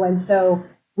school, and so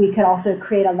we could also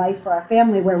create a life for our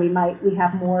family where we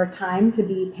have more time to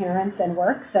be parents and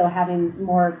work. So having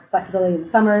more flexibility in the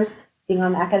summers, being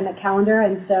on the academic calendar.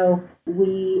 And so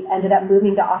we ended up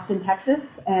moving to Austin,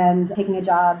 Texas, and taking a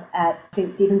job at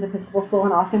St. Stephen's Episcopal School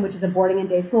in Austin, which is a boarding and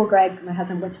day school. Greg, my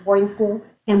husband, went to boarding school,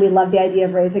 and we loved the idea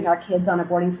of raising our kids on a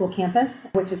boarding school campus,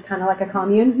 which is kind of like a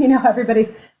commune.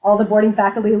 Everybody, all the boarding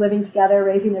faculty living together,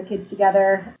 raising their kids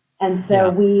together. And so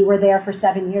we were there for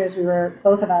 7 years. We were,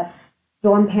 both of us,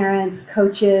 dorm parents,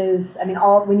 coaches. I mean,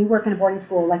 when you work in a boarding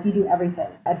school, like you do everything.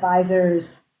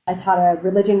 Advisors. I taught a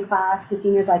religion class to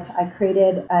seniors. I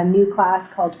created a new class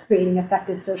called Creating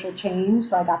Effective Social Change.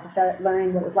 So I got to start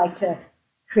learning what it was like to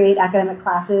create academic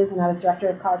classes, and I was director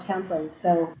of college counseling.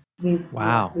 So we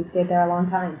stayed there a long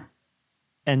time.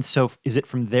 And so is it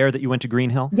from there that you went to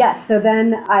Greenhill? Yes. So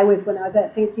then when I was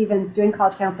at St. Stephen's doing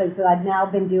college counseling, so I'd now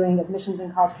been doing admissions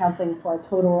and college counseling for a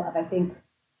total of, I think,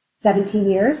 17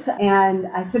 years. And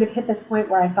I sort of hit this point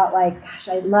where I felt like, gosh,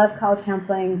 I love college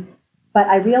counseling. But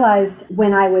I realized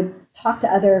when I would talk to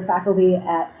other faculty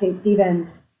at St.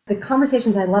 Stephen's, the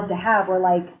conversations I loved to have were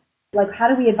like, how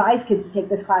do we advise kids to take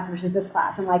this class versus this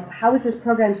class? And like, how is this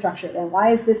program structured? And why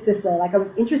is this way? Like, I was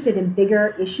interested in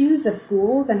bigger issues of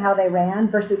schools and how they ran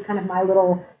versus kind of my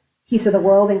little piece of the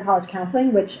world in college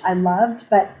counseling, which I loved.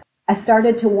 But I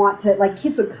started to want to, like,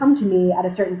 kids would come to me at a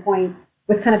certain point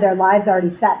with kind of their lives already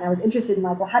set. And I was interested in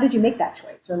like, well, how did you make that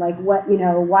choice? Or like,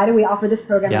 why do we offer this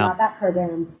program and not that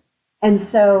program? And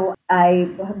so I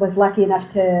was lucky enough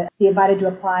to be invited to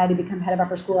apply to become head of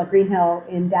upper school at Greenhill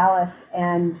in Dallas,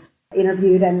 and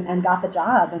interviewed and got the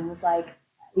job, and was like,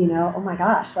 oh my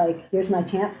gosh, like, here's my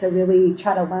chance to really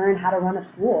try to learn how to run a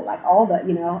school, like all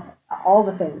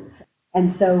the things.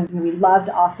 And so we loved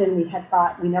Austin. We had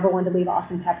thought we never wanted to leave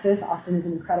Austin, Texas. Austin is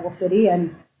an incredible city,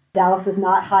 and Dallas was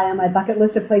not high on my bucket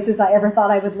list of places I ever thought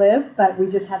I would live, but we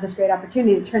just had this great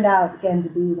opportunity. It turned out, again, to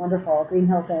be wonderful.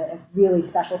 Greenhill's a really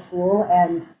special school,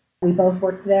 and we both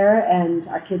worked there, and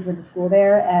our kids went to school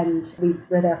there, and we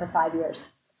were there for 5 years.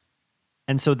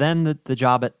 And so then the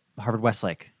job at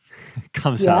Harvard-Westlake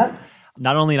comes up.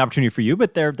 Not only an opportunity for you,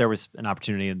 but there was an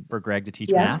opportunity for Greg to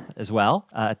teach math as well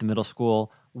at the middle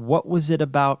school. What was it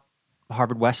about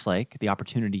Harvard-Westlake, the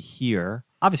opportunity here?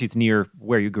 Obviously, it's near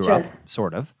where you grew up,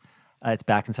 sort of. It's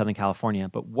back in Southern California.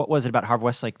 But what was it about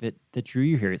Harvard-Westlake that drew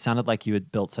you here? It sounded like you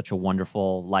had built such a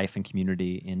wonderful life and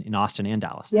community in Austin and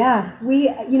Dallas. Yeah,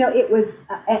 it was,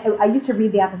 I used to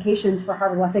read the applications for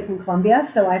Harvard-Westlake in Columbia.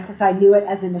 So I knew it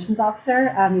as an admissions officer.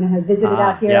 I had visited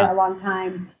out here a long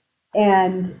time.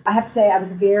 And I have to say, I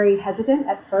was very hesitant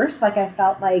at first. Like, I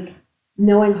felt like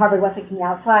knowing Harvard-Westlake from the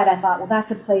outside, I thought, well,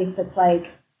 that's a place that's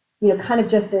like, kind of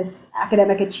just this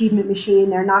academic achievement machine.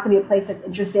 They're not going to be a place that's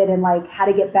interested in like how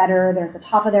to get better. They're at the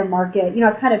top of their market.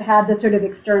 I kind of had the sort of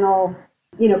external,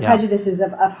 prejudices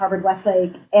of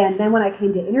Harvard-Westlake. And then when I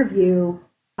came to interview,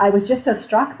 I was just so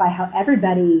struck by how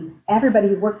everybody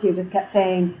who worked here just kept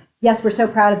saying, yes, we're so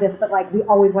proud of this, but like, we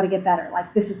always want to get better.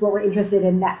 Like, this is what we're interested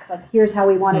in next. Like, here's how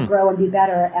we want to grow and be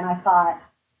better. And I thought,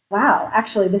 wow,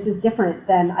 actually, this is different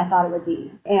than I thought it would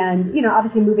be. And,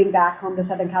 obviously moving back home to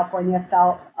Southern California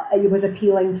it was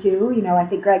appealing too. I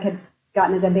think Greg had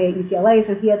gotten his MBA at UCLA,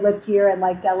 so he had lived here and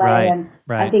liked LA. And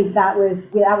I think that was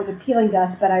appealing to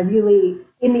us. But I really,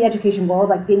 in the education world,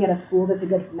 like being at a school that's a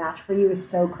good match for you is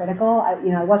so critical. I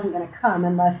wasn't going to come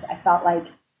unless I felt like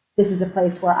this is a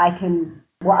place where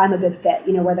I'm a good fit,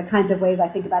 where the kinds of ways I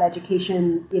think about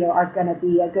education, are going to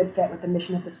be a good fit with the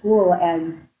mission of the school.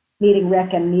 And meeting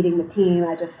Rick and meeting the team,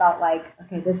 I just felt like,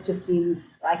 okay, this just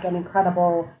seems like an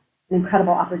incredible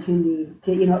opportunity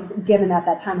to, given at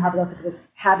that time, Harvard-Westlake was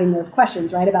having those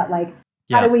questions, right? About like,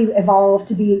 how do we evolve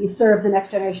to serve the next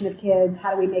generation of kids?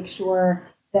 How do we make sure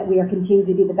that we are continuing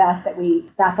to be the best,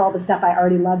 that's all the stuff I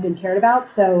already loved and cared about.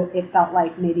 So it felt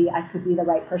like maybe I could be the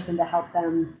right person to help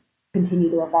them continue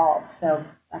to evolve. So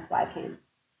that's why I came.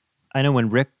 I know when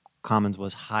Rick Commons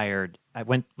was hired, I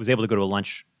was able to go to a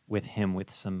lunch with him with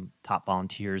some top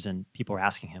volunteers, and people were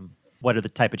asking him, what are the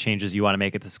type of changes you want to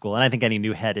make at the school? And I think any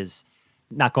new head is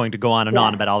not going to go on and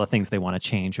on about all the things they want to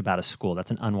change about a school.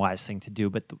 That's an unwise thing to do.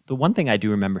 But the one thing I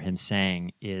do remember him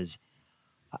saying is,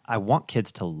 I want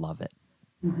kids to love it.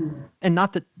 Mm-hmm. And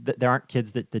not that there aren't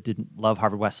kids that didn't love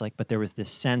Harvard-Westlake, but there was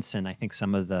this sense, and I think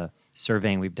some of the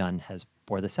surveying we've done has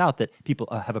bore this out, that people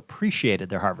have appreciated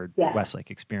their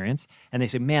Harvard-Westlake experience. And they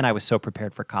say, man, I was so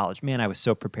prepared for college. Man, I was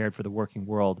so prepared for the working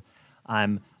world.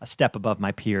 I'm a step above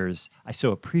my peers. I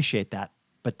so appreciate that.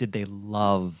 But did they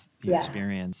love the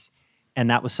experience? And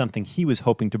that was something he was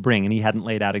hoping to bring, and he hadn't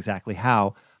laid out exactly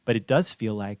how. But it does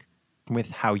feel like,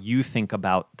 with how you think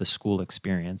about the school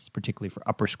experience, particularly for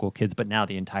upper school kids, but now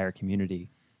the entire community,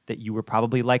 that you were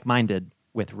probably like-minded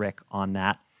with Rick on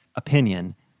that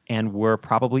opinion and were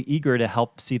probably eager to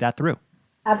help see that through.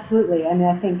 Absolutely. I mean,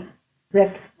 I think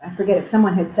Rick, I forget if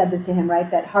someone had said this to him, right,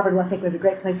 that Harvard-Westlake was a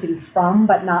great place to be from,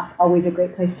 but not always a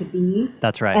great place to be.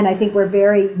 That's right. And I think we're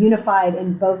very unified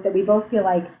in both, that we both feel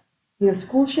like,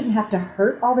 school shouldn't have to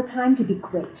hurt all the time to be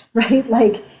great, right?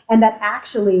 Like, and that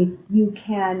actually you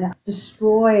can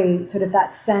destroy sort of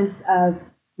that sense of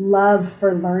love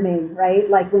for learning, right?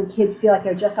 Like when kids feel like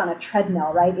they're just on a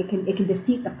treadmill, right? It can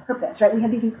defeat the purpose, right? We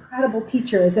have these incredible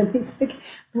teachers and this like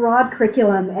broad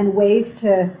curriculum and ways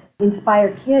to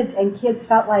inspire kids, and kids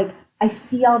felt like, I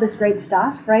see all this great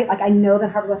stuff, right? Like I know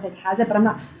that Harvard-Westlake has it, but I'm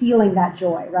not feeling that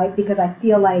joy, right? Because I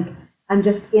feel like I'm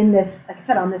just in this, like I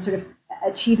said, on this sort of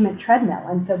achievement treadmill.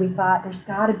 And so we thought there's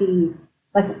got to be,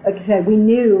 like I said, we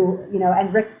knew,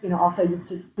 and Rick, also used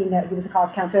to, he was a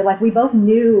college counselor. Like we both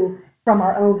knew from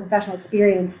our own professional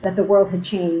experience that the world had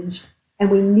changed. And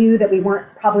we knew that we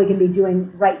weren't probably going to be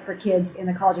doing right for kids in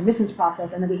the college admissions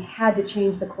process, and that we had to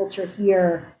change the culture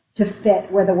here to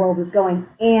fit where the world was going.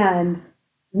 And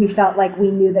we felt like we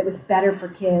knew that it was better for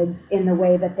kids in the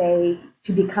way that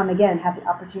to become, again, have the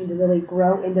opportunity to really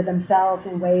grow into themselves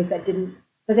in ways that they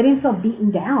didn't feel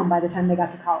beaten down by the time they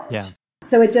got to college. Yeah.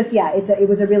 So it just, it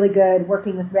was a really good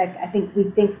working with Rick. I think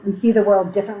we see the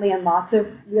world differently in lots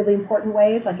of really important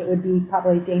ways. Like it would be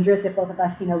probably dangerous if both of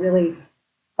us, really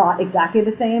thought exactly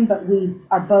the same, but we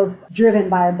are both driven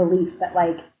by our belief that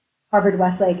like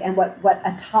Harvard-Westlake and what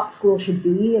a top school should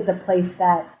be is a place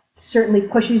that certainly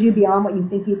pushes you beyond what you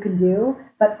think you can do,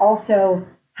 but also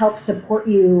helps support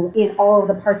you in all of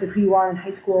the parts of who you are in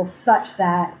high school such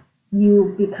that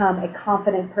you become a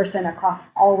confident person across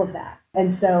all of that.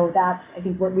 And so that's, I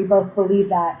think we both believe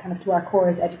that kind of to our core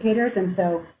as educators. And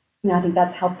so, I think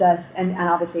that's helped us. And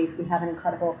obviously we have an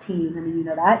incredible team. I mean, you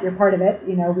know that, you're part of it.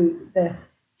 The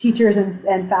teachers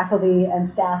and faculty and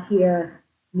staff here,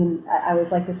 I mean, I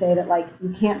always like to say that, like, you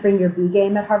can't bring your B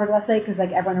game at Harvard-Westlake because,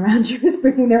 like, everyone around you is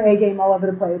bringing their A game all over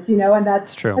the place, and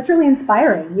that's true. That's really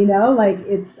inspiring, like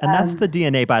it's. And that's the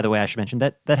DNA, by the way, I should mention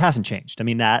that hasn't changed. I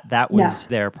mean, that was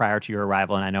there prior to your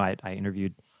arrival. And I know I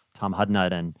interviewed Tom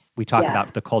Hudnut and we talked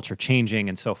about the culture changing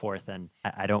and so forth. And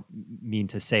I don't mean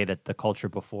to say that the culture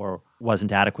before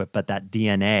wasn't adequate, but that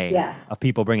DNA of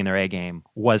people bringing their A game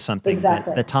was something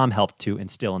that Tom helped to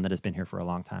instill and that has been here for a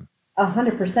long time.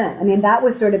 100%. I mean, that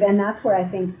was sort of, and that's where I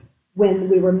think when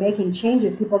we were making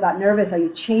changes, people got nervous. Are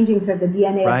you changing sort of the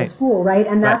DNA of the school, right?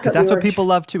 And that's what people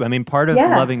love too. I mean, part of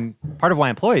why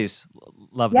employees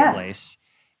love the place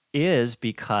is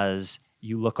because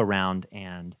you look around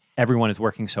and everyone is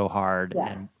working so hard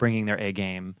and bringing their A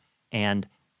game. And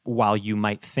while you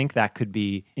might think that could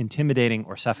be intimidating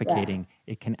or suffocating,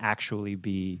 it can actually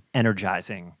be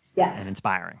energizing and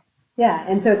inspiring. Yeah,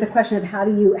 and so it's a question of how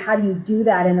do you do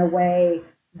that in a way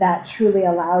that truly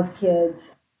allows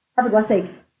kids.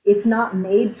 Harvard-Westlake, it's not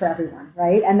made for everyone,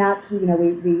 right? And that's,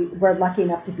 we're lucky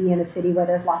enough to be in a city where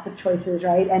there's lots of choices,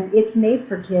 right? And it's made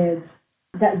for kids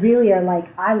that really are like,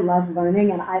 I love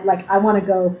learning and I want to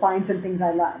go find some things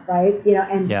I love, right?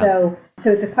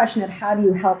 So it's a question of how do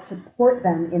you help support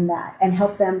them in that and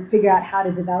help them figure out how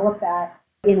to develop that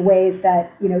in ways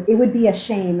that, it would be a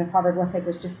shame if Harvard-Westlake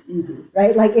was just easy,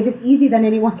 right? Like, if it's easy, then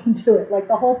anyone can do it. Like,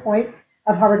 the whole point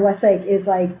of Harvard-Westlake is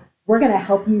like, we're going to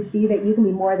help you see that you can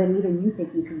be more than even you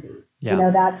think you can be.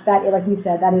 Yeah. That's like you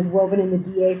said, that is woven in the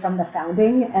DA from the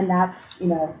founding. And that's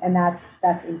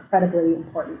incredibly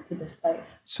important to this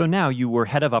place. So now you were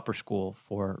head of upper school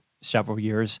for several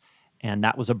years, and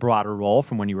that was a broader role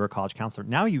from when you were a college counselor.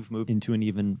 Now you've moved into an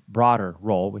even broader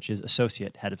role, which is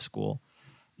associate head of school.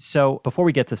 So before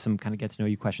we get to some kind of get to know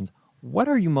you questions, what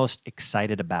are you most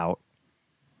excited about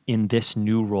in this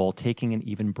new role, taking an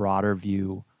even broader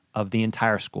view of the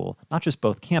entire school, not just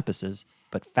both campuses,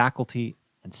 but faculty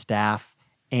and staff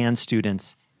and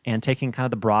students, and taking kind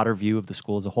of the broader view of the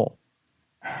school as a whole?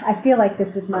 I feel like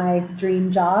this is my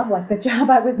dream job, like the job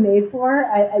I was made for.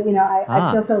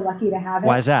 I feel so lucky to have it.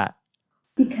 Why is that?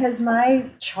 Because my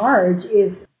charge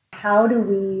is how do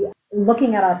we,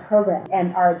 looking at our program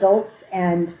and our adults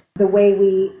and the way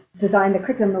we design the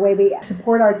curriculum, the way we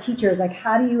support our teachers, like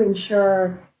how do you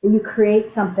ensure that you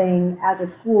create something as a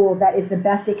school that is the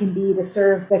best it can be to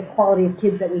serve the quality of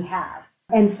kids that we have?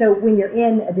 And so when you're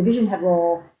in a division head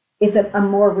role, it's a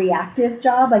more reactive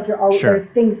job. Like, you're always, there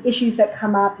are issues that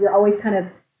come up. You're always kind of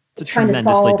trying to solve. It's a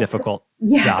tremendously difficult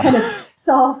job. Kind of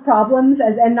solve problems.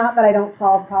 And not that I don't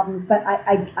solve problems, but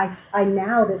I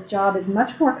now, this job is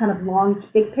much more kind of long,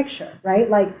 big picture, right?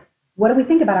 Like, what do we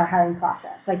think about our hiring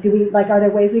process? Like, are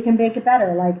there ways we can make it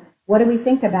better? Like, what do we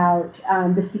think about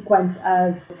the sequence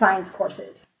of science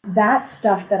courses? That's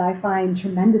stuff that I find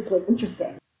tremendously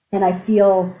interesting. And I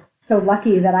feel so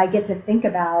lucky that I get to think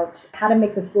about how to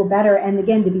make the school better. And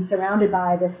again, to be surrounded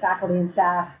by this faculty and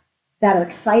staff that are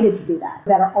excited to do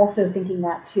that are also thinking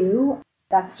that too.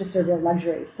 That's just a real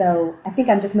luxury. So I think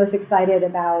I'm just most excited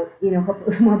about,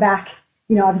 hopefully we're back,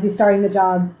 obviously starting the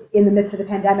job in the midst of the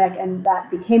pandemic, and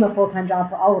that became a full-time job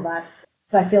for all of us.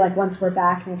 So I feel like once we're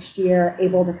back next year,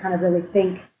 able to kind of really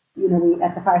think, we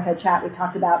at the Fireside Chat, we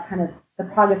talked about kind of the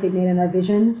progress we've made in our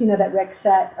visions, that Rick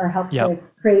set or helped to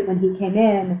create when he came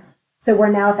in. So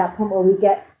we're now at that point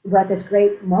where we're at this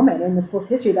great moment in the school's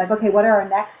history. Like, okay, what are our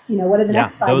next, what are the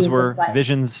next 5 years? Those were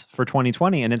visions for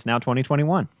 2020, and it's now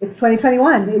 2021. It's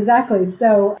 2021, exactly.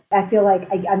 So I feel like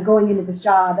I'm going into this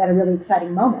job at a really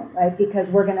exciting moment, right?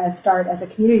 Because we're going to start as a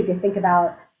community to think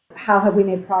about how have we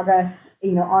made progress,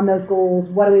 on those goals?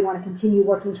 What do we want to continue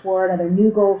working toward? Are there new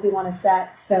goals we want to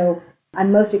set? So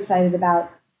I'm most excited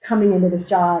about coming into this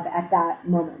job at that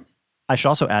moment. I should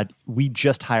also add, we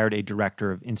just hired a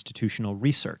director of institutional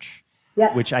research,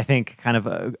 which I think kind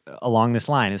of along this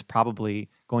line is probably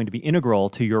going to be integral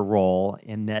to your role,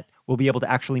 in that we'll be able to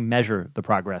actually measure the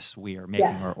progress we are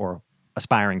making or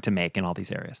aspiring to make in all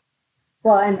these areas.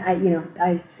 Well, and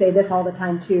I say this all the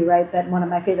time too, right? That one of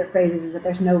my favorite phrases is that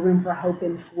there's no room for hope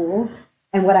in schools.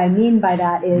 And what I mean by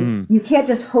that is you can't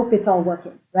just hope it's all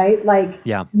working, right? Like,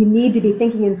 you need to be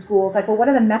thinking in schools, like, well, what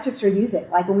are the metrics we're using?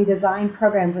 Like, when we design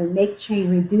programs, when we make change,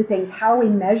 we do things, how are we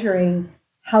measuring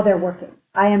how they're working?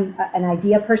 I am an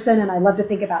idea person, and I love to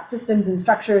think about systems and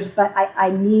structures, but I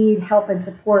need help and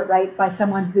support, right, by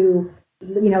someone who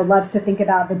loves to think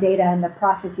about the data and the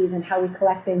processes and how we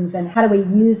collect things and how do we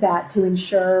use that to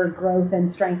ensure growth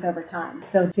and strength over time.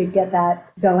 So to get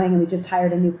that going, we just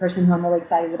hired a new person who I'm really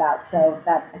excited about. So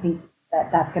I think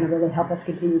that's going to really help us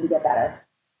continue to get better.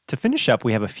 To finish up,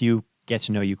 we have a few get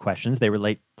to know you questions. They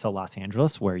relate to Los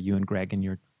Angeles, where you and Greg and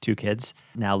your 2 kids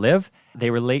now live. They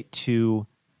relate to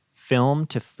film,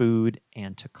 to food,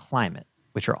 and to climate,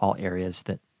 which are all areas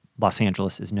that Los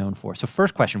Angeles is known for. So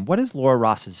first question, what is Laura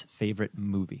Ross's favorite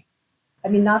movie? I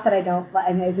mean, not that I don't,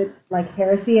 is it like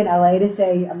heresy in LA to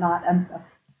say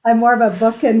I'm more of a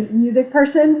book and music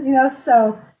person,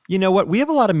 so. You know what? We have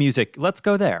a lot of music. Let's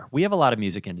go there. We have a lot of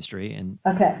music industry in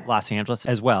Los Angeles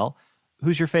as well.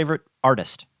 Who's your favorite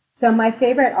artist? So my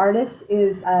favorite artist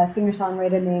is a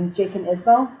singer-songwriter named Jason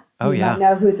Isbell. Oh, yeah. You might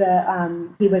know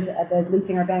he was the lead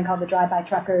singer of a band called the Drive-By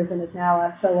Truckers and is now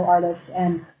a solo artist.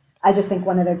 And I just think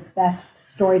one of the best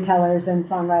storytellers and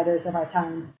songwriters of our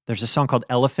time. There's a song called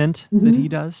Elephant that he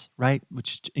does, right?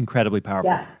 Which is incredibly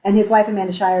powerful. Yeah. And his wife,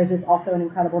 Amanda Shires, is also an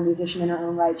incredible musician in her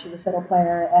own right. She's a fiddle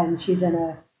player and she's in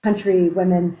a country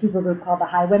women supergroup called the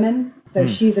High Women. So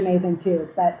she's amazing too.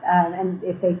 But and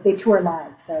if they tour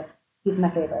live. So he's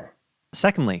my favorite.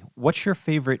 Secondly, what's your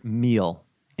favorite meal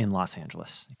in Los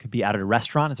Angeles? It could be out at a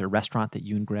restaurant. Is there a restaurant that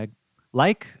you and Greg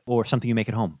like or something you make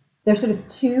at home? There's sort of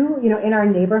 2, in our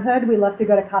neighborhood. We love to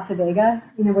go to Casa Vega,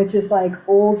 which is like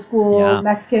old school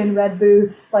Mexican red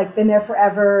booths, like been there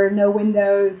forever, no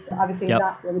windows. Obviously,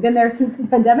 not really been there since the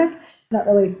pandemic. Not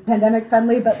really pandemic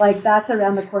friendly, but like that's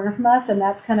around the corner from us. And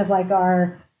that's kind of like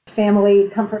our family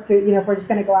comfort food. If we're just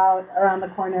going to go out around the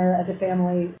corner as a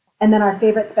family. And then our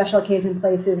favorite special occasion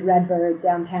place is Redbird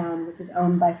downtown, which is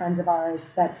owned by friends of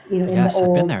ours. That's, in the old,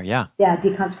 I've been there, yeah,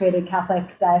 deconsecrated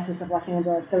Catholic Diocese of Los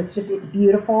Angeles. So it's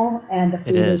beautiful and the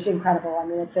food is incredible. I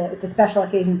mean, it's a special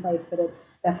occasion place, but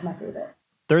that's my favorite.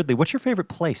 Thirdly, what's your favorite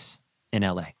place in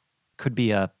LA? Could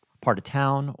be a part of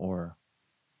town or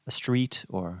a street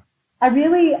or...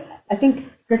 I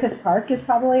think Griffith Park is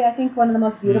probably, one of the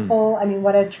most beautiful. I mean,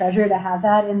 what a treasure to have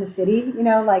that in the city.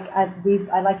 I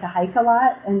like to hike a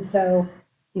lot. And so,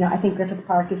 I think Griffith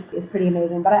Park is pretty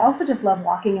amazing. But I also just love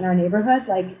walking in our neighborhood,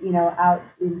 out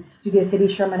in Studio City,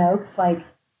 Sherman Oaks,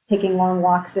 taking long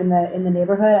walks in the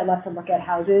neighborhood. I love to look at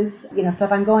houses. So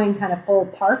if I'm going kind of full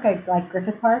park, I like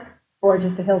Griffith Park, or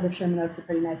just the hills of Sherman Oaks are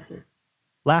pretty nice too.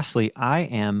 Lastly, I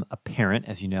am a parent.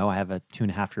 As you know, I have a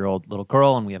 2.5-year-old little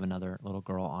girl, and we have another little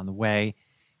girl on the way.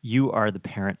 You are the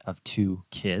parent of 2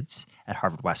 kids at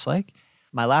Harvard-Westlake.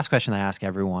 My last question that I ask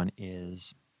everyone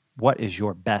is, what is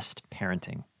your best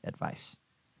parenting advice?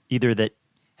 Either that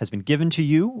has been given to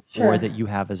you or that you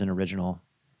have as an original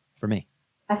for me.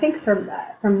 I think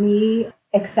for me,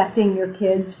 accepting your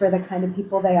kids for the kind of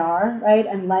people they are, right?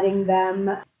 And letting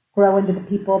them grow into the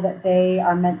people that they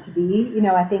are meant to be.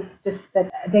 I think just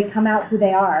that they come out who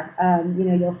they are.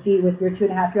 You'll see with your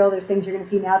 2.5-year-old, there's things you're going to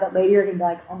see now that later you're going to be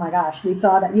like, oh my gosh, we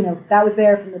saw that, that was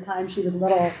there from the time she was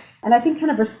little. And I think kind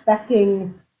of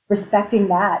respecting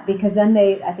that, because then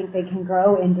I think they can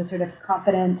grow into sort of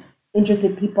confident,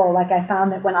 interested people. Like I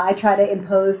found that when I try to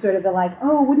impose sort of the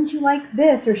oh, wouldn't you like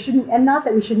this or shouldn't, and not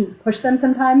that we shouldn't push them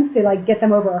sometimes to get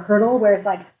them over a hurdle where it's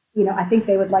I think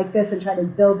they would like this and try to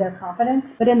build their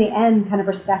confidence. But in the end, kind of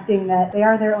respecting that they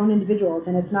are their own individuals.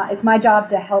 And it's my job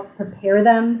to help prepare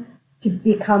them to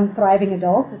become thriving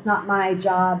adults. It's not my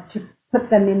job to put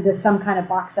them into some kind of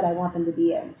box that I want them to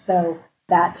be in. So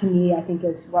that to me, I think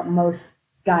is what most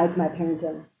guides my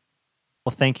parenting.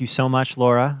 Well, thank you so much,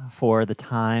 Laura, for the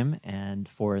time and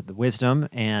for the wisdom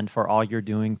and for all you're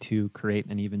doing to create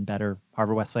an even better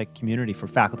Harvard-Westlake community for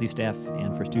faculty, staff,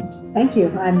 and for students. Thank you.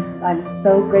 I'm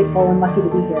so grateful and lucky to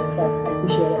be here, so I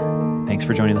appreciate it. Thanks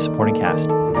for joining the Supporting Cast.